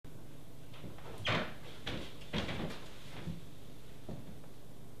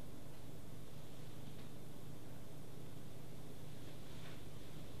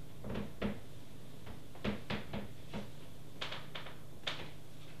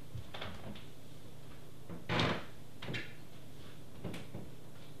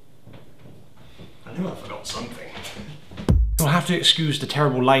Oh, I forgot something. You'll have to excuse the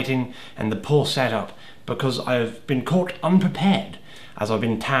terrible lighting and the poor setup because I've been caught unprepared, as I've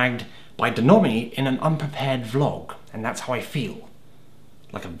been tagged by Denomi in an unprepared vlog, and that's how I feel.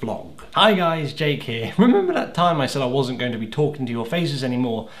 Like a vlog. Hi guys, Jake here. Remember that time I said I wasn't going to be talking to your faces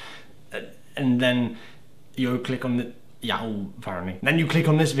anymore, and then you click on the... yeah, apparently. Then you click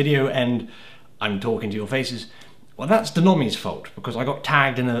on this video and I'm talking to your faces. Well, that's Denomi's fault, because I got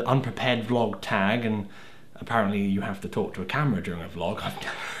tagged in an unprepared vlog tag, and apparently you have to talk to a camera during a vlog. I've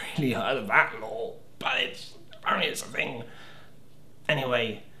never really heard of that law, but apparently it's a thing.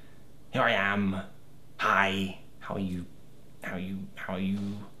 Anyway, here I am. Hi, how are you? How are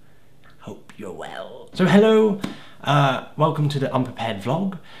you? Hope you're well. So hello, welcome to the unprepared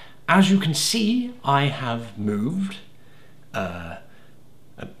vlog. As you can see, I have moved.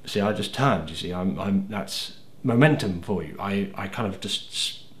 See, I just turned, you see, that's momentum for you. I kind of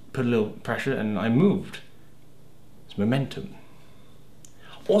just put a little pressure and I moved. It's momentum.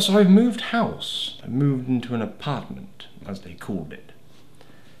 Also, I've moved house. I moved into an apartment, as they called it.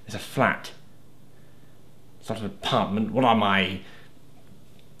 It's a flat. It's not an apartment. What am I?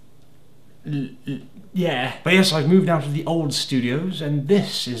 Yeah. But yes, I've moved out of the old studios, and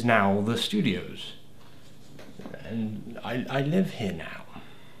this is now the studios. And I live here now.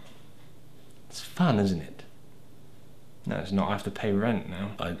 It's fun, isn't it? No, it's not. I have to pay rent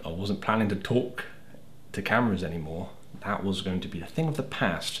now. I wasn't planning to talk to cameras anymore. That was going to be a thing of the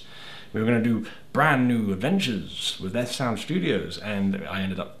past. We were going to do brand new adventures with Death Sound Studios, and I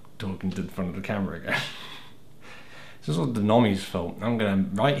ended up talking to the front of the camera again. This is all Denomi's fault. I'm going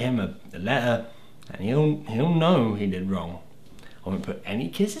to write him a letter, and he'll know he did wrong. I won't put any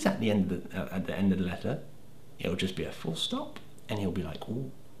kisses at the end of the letter. It'll just be a full stop, and he'll be like, "Oh,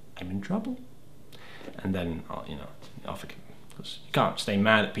 I'm in trouble." And then, I'll forgive him, because you can't stay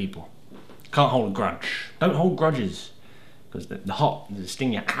mad at people. You can't hold a grudge. Don't hold grudges, because the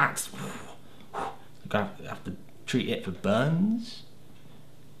sting your axe. You have to treat it for burns.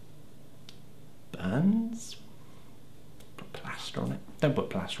 Burns? Put plaster on it. Don't put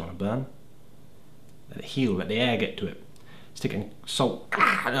plaster on a burn. Let it heal. Let the air get to it. Stick in salt.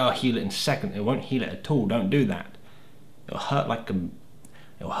 It'll heal it in a second. It won't heal it at all. Don't do that. It'll hurt like a...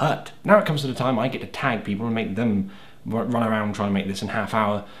 It'll hurt. Now it comes to the time I get to tag people and make them run around trying to make this in half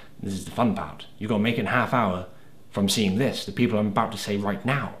hour. This is the fun part. You've got to make it in half hour from seeing this. The people I'm about to say right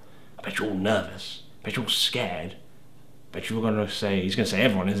now. I bet you're all nervous. I bet you're all scared. I bet you're going to say... He's going to say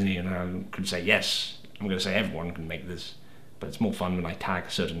everyone, isn't he? And I could say yes. I'm going to say everyone can make this. But it's more fun when I tag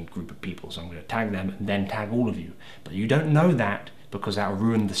a certain group of people. So I'm going to tag them and then tag all of you. But you don't know that because that'll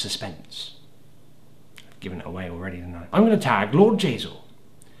ruin the suspense. I've given it away already, didn't I? I'm going to tag LordJazor,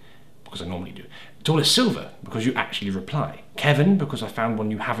 because I normally do. Tallest Silver, because you actually reply. Kevin, because I found one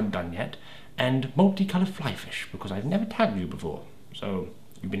you haven't done yet. And MulticolouredFlyFish, because I've never tagged you before. So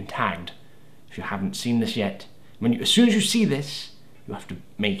you've been tagged. If you haven't seen this yet, as soon as you see this, you have to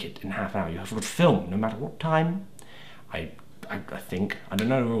make it in half an hour. You have to film, no matter what time. I think, I don't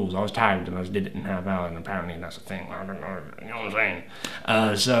know the rules. I was tagged and I did it in half an hour, and apparently that's a thing. I don't know, you know what I'm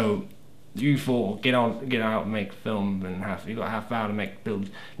saying? So you four, get out and make film in half. You got half an hour to build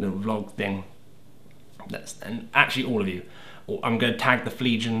a little vlog thing. And actually all of you. I'm going to tag the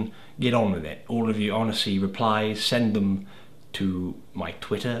Flegion. Get on with it. All of you, I want to see replies. Send them to my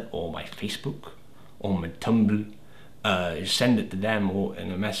Twitter or my Facebook or my Tumblr. Send it to them or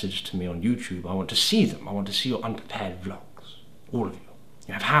in a message to me on YouTube. I want to see them. I want to see your unprepared vlogs. All of you.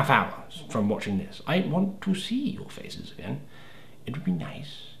 You have half hours from watching this. I want to see your faces again. It would be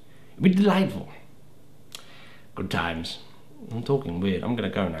nice. It would be delightful. Good times. I'm talking weird. I'm going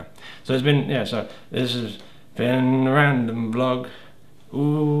to go now. So it's been, so this has been a random vlog.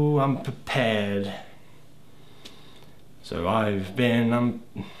 Ooh, I'm prepared. So I've been,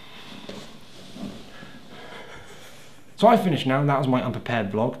 So I finished now. That was my unprepared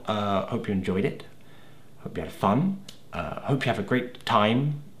vlog. Hope you enjoyed it. Hope you had fun. Hope you have a great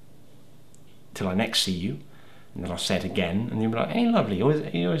time till I next see you. And then I'll say it again, and you'll be like, "Hey, lovely."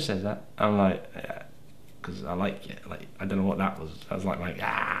 He always says that. I'm like, yeah, because I like it. Like, I don't know what that was. I was like,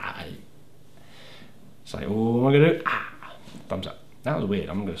 ah. It's like, oh, what am I gonna do? Ah, thumbs up. That was weird.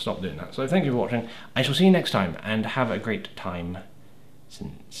 I'm gonna stop doing that. So thank you for watching. I shall see you next time, and have a great time.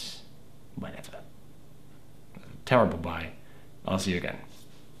 Since whenever. Terrible bye. I'll see you again.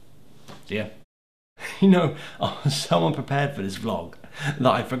 See ya. You know, I was so unprepared for this vlog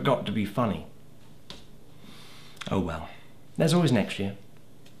that I forgot to be funny. Oh well. There's always next year.